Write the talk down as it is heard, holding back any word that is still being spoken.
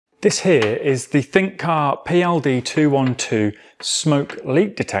This here is the ThinkCar PLD-212 smoke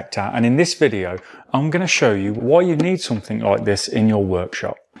leak detector, and in this video I'm going to show you why you need something like this in your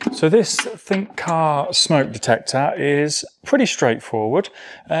workshop. So this ThinkCar smoke detector is pretty straightforward.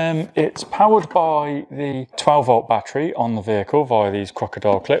 It's powered by the 12-volt battery on the vehicle via these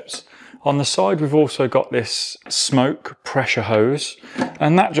crocodile clips. On the side we've also got this smoke pressure hose,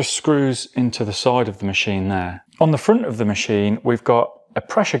 and that just screws into the side of the machine there. On the front of the machine we've got a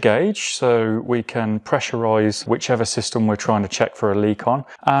pressure gauge, so we can pressurize whichever system we're trying to check for a leak on.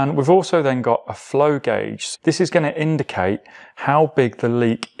 And we've also then got a flow gauge. This is going to indicate how big the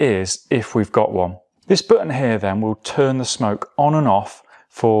leak is if we've got one. This button here then will turn the smoke on and off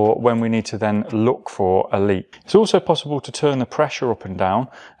for when we need to then look for a leak. It's also possible to turn the pressure up and down,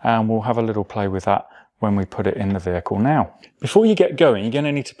 and we'll have a little play with that when we put it in the vehicle now. Before you get going, you're going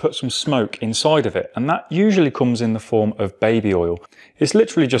to need to put some smoke inside of it, and that usually comes in the form of baby oil. It's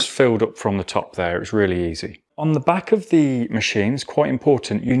literally just filled up from the top there. It's really easy. On the back of the machine, it's quite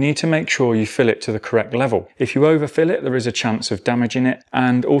important, you need to make sure you fill it to the correct level. If you overfill it, there is a chance of damaging it,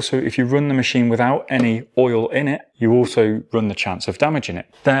 and also if you run the machine without any oil in it, you also run the chance of damaging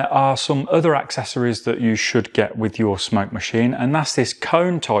it. There are some other accessories that you should get with your smoke machine, and that's this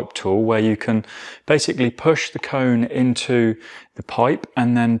cone type tool where you can basically push the cone into the pipe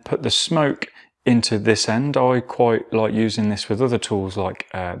and then put the smoke into this end. I quite like using this with other tools like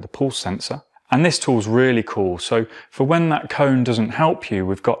the pulse sensor. And this tool's really cool. So for when that cone doesn't help you,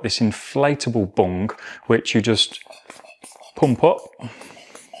 we've got this inflatable bung, which you just pump up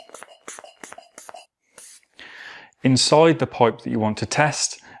inside the pipe that you want to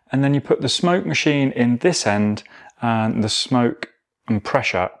test. And then you put the smoke machine in this end, and the smoke and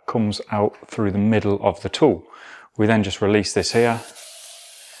pressure comes out through the middle of the tool. We then just release this here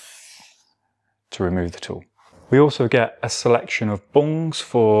to remove the tool. We also get a selection of bungs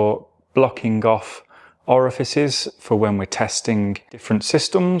for blocking off orifices for when we're testing different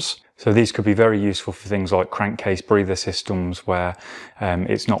systems. So these could be very useful for things like crankcase breather systems where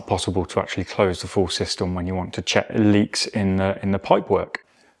it's not possible to actually close the full system when you want to check leaks in the pipework.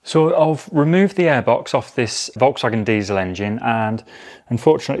 So I've removed the airbox off this Volkswagen diesel engine, and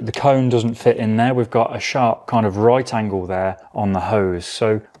unfortunately the cone doesn't fit in there. We've got a sharp kind of right angle there on the hose.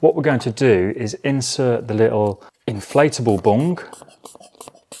 So what we're going to do is insert the little inflatable bung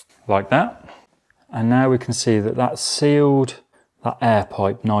like that, and now we can see that that's sealed that air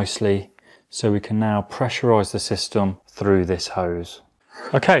pipe nicely, so we can now pressurize the system through this hose.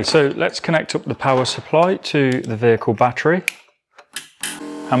 Okay, so let's connect up the power supply to the vehicle battery,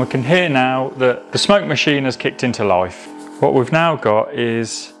 and we can hear now that the smoke machine has kicked into life. What we've now got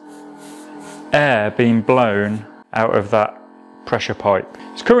is air being blown out of that pressure pipe.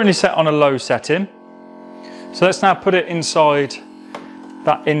 It's currently set on a low setting, so let's now put it inside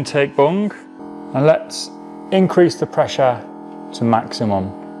that intake bung, and let's increase the pressure to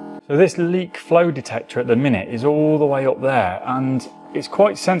maximum. So this leak flow detector at the minute is all the way up there, and it's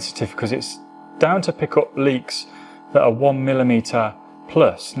quite sensitive because it's down to pick up leaks that are 1 millimeter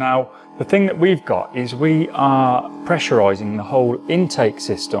plus. Now the thing that we've got is we are pressurizing the whole intake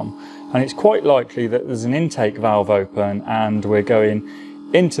system, and it's quite likely that there's an intake valve open and we're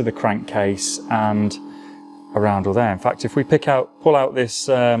going into the crankcase and around all there. In fact, if we pull out this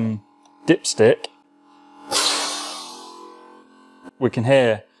dipstick, we can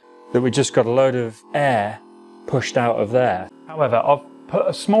hear that we just got a load of air pushed out of there. However, I've put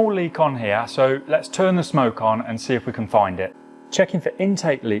a small leak on here, so let's turn the smoke on and see if we can find it. Checking for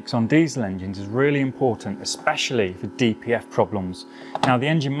intake leaks on diesel engines is really important, especially for DPF problems. Now, the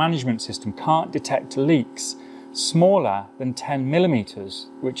engine management system can't detect leaks smaller than 10 millimeters,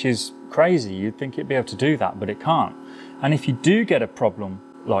 which is crazy. You'd think it'd be able to do that, but it can't. And if you do get a problem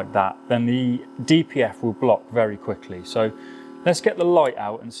like that, then the DPF will block very quickly. So let's get the light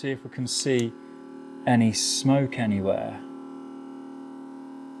out and see if we can see any smoke anywhere.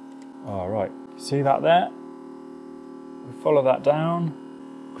 All right, see that there? We follow that down.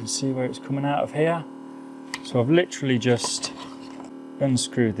 You can see where it's coming out of here. So I've literally just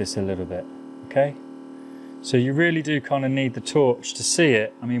unscrewed this a little bit, okay? So you really do kind of need the torch to see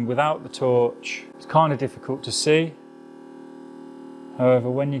it. I mean, without the torch, it's kind of difficult to see.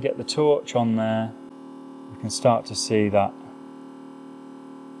 However, when you get the torch on there, you can start to see that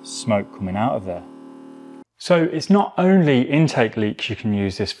smoke coming out of there. So it's not only intake leaks you can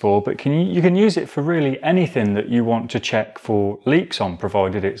use this for, but you can use it for really anything that you want to check for leaks on,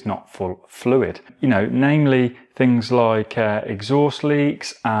 provided it's not full fluid. You know, namely things like exhaust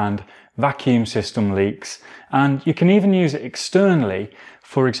leaks and vacuum system leaks, and you can even use it externally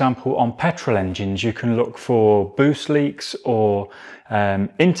For example, on petrol engines, you can look for boost leaks or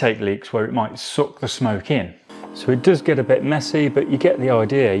intake leaks where it might suck the smoke in. So it does get a bit messy, but you get the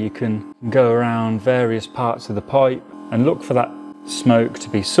idea. You can go around various parts of the pipe and look for that smoke to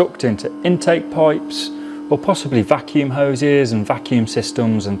be sucked into intake pipes, or possibly vacuum hoses and vacuum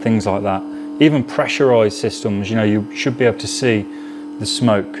systems and things like that. Even pressurized systems, you know, you should be able to see the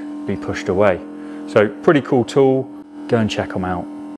smoke be pushed away. So pretty cool tool, go and check them out.